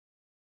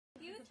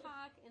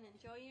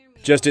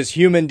Just as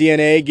human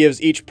DNA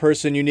gives each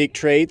person unique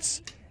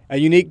traits, a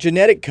unique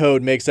genetic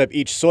code makes up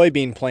each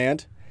soybean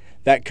plant.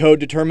 That code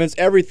determines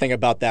everything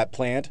about that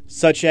plant,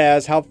 such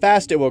as how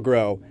fast it will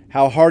grow,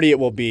 how hardy it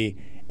will be,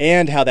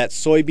 and how that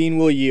soybean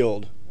will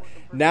yield.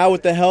 Now,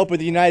 with the help of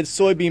the United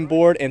Soybean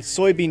Board and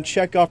soybean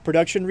checkoff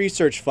production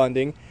research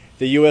funding,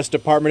 the U.S.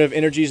 Department of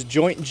Energy's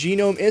Joint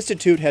Genome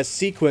Institute has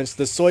sequenced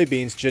the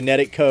soybean's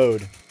genetic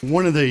code.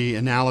 One of the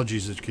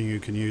analogies that you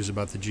can use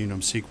about the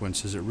genome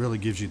sequence is it really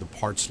gives you the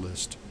parts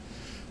list.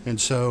 And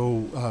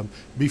so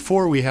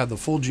before we had the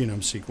full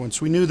genome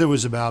sequence, we knew there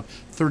was about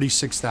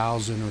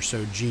 36,000 or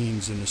so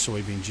genes in the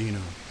soybean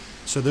genome.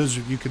 So those,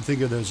 you can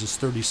think of those as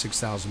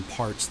 36,000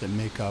 parts that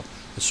make up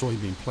the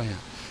soybean plant.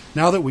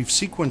 Now that we've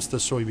sequenced the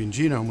soybean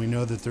genome, we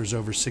know that there's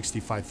over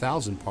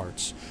 65,000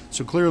 parts.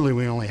 So clearly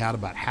we only had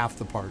about half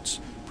the parts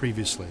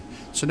previously.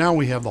 So now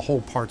we have the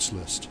whole parts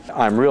list.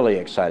 I'm really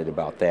excited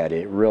about that.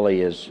 It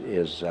really is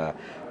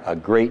a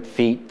great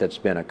feat that's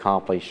been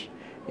accomplished,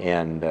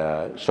 and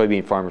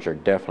soybean farmers are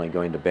definitely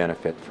going to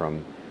benefit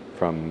from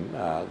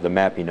the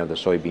mapping of the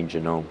soybean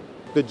genome.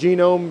 The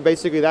genome,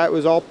 basically that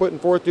was all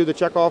put forth through the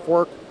checkoff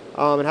work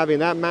and having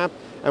that map,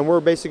 and we're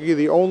basically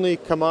the only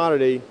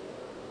commodity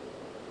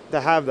to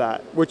have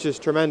that, which is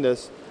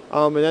tremendous.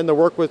 And then the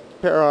work with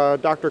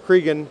Dr.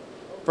 Cregan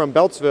from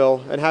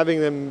Beltsville and having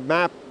them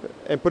map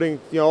and putting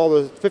all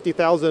the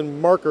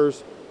 50,000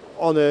 markers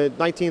on the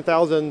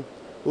 19,000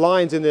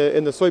 lines in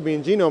the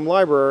soybean genome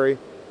library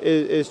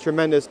is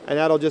tremendous, and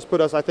that'll just put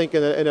us, I think,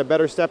 in a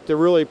better step to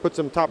really put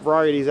some top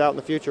varieties out in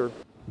the future.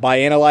 By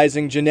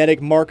analyzing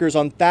genetic markers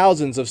on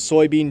thousands of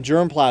soybean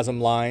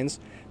germplasm lines,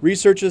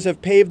 researchers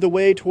have paved the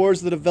way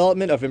towards the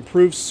development of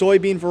improved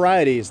soybean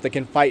varieties that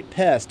can fight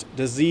pest,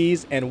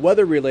 disease, and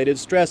weather-related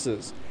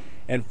stresses.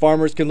 And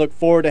farmers can look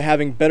forward to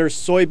having better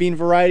soybean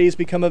varieties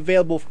become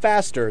available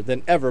faster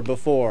than ever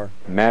before.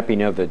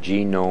 Mapping of the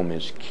genome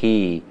is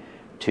key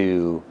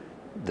to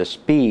the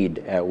speed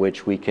at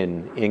which we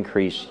can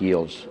increase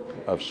yields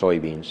of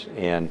soybeans,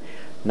 and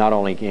not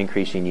only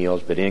increasing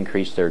yields, but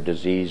increase their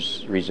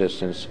disease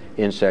resistance,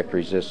 insect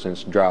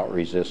resistance, drought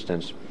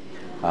resistance.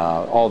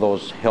 All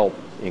those help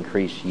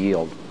increase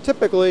yield.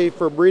 Typically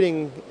for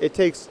breeding, it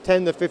takes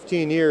 10 to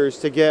 15 years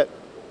to get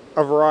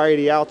a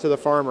variety out to the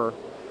farmer.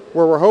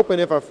 Where we're hoping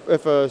if a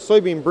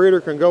soybean breeder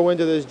can go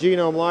into this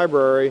genome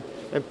library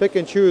and pick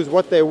and choose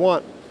what they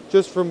want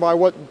just from by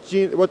what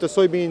the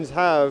soybeans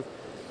have,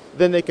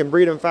 then they can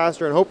breed them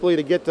faster and hopefully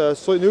to get the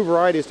new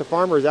varieties to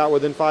farmers out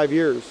within 5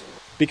 years.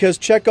 Because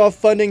checkoff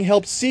funding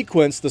helps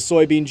sequence the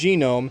soybean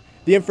genome,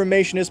 the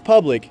information is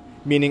public,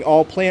 meaning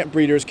all plant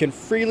breeders can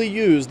freely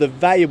use the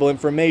valuable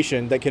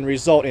information that can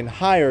result in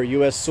higher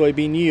U.S.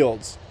 soybean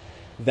yields.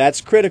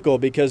 That's critical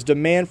because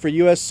demand for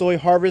U.S. soy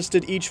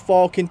harvested each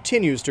fall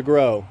continues to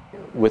grow.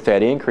 With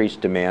that increased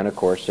demand, of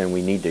course, then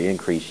we need to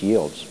increase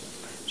yields.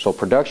 So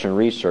production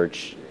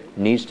research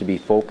needs to be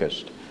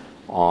focused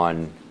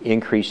on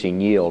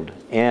increasing yield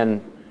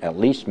and at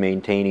least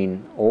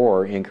maintaining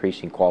or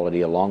increasing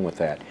quality along with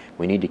that.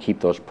 We need to keep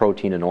those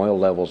protein and oil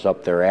levels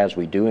up there as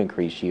we do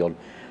increase yield,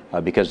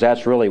 because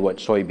that's really what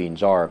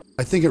soybeans are.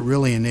 I think it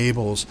really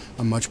enables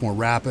a much more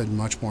rapid,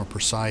 much more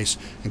precise,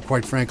 and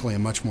quite frankly a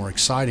much more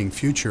exciting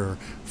future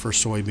for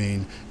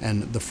soybean,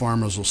 and the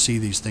farmers will see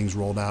these things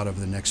rolled out over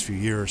the next few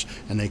years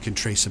and they can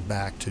trace it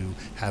back to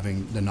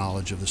having the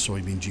knowledge of the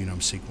soybean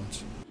genome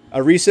sequence.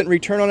 A recent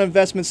return on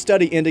investment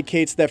study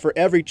indicates that for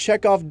every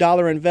checkoff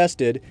dollar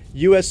invested,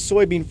 U.S.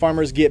 soybean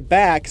farmers get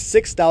back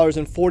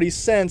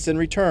 $6.40 in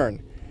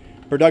return.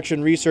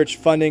 Production research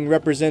funding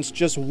represents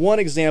just one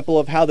example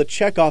of how the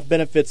checkoff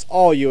benefits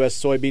all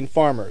U.S. soybean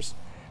farmers.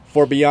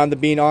 For Beyond the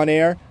Bean On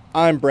Air,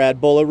 I'm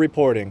Brad Buller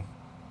reporting.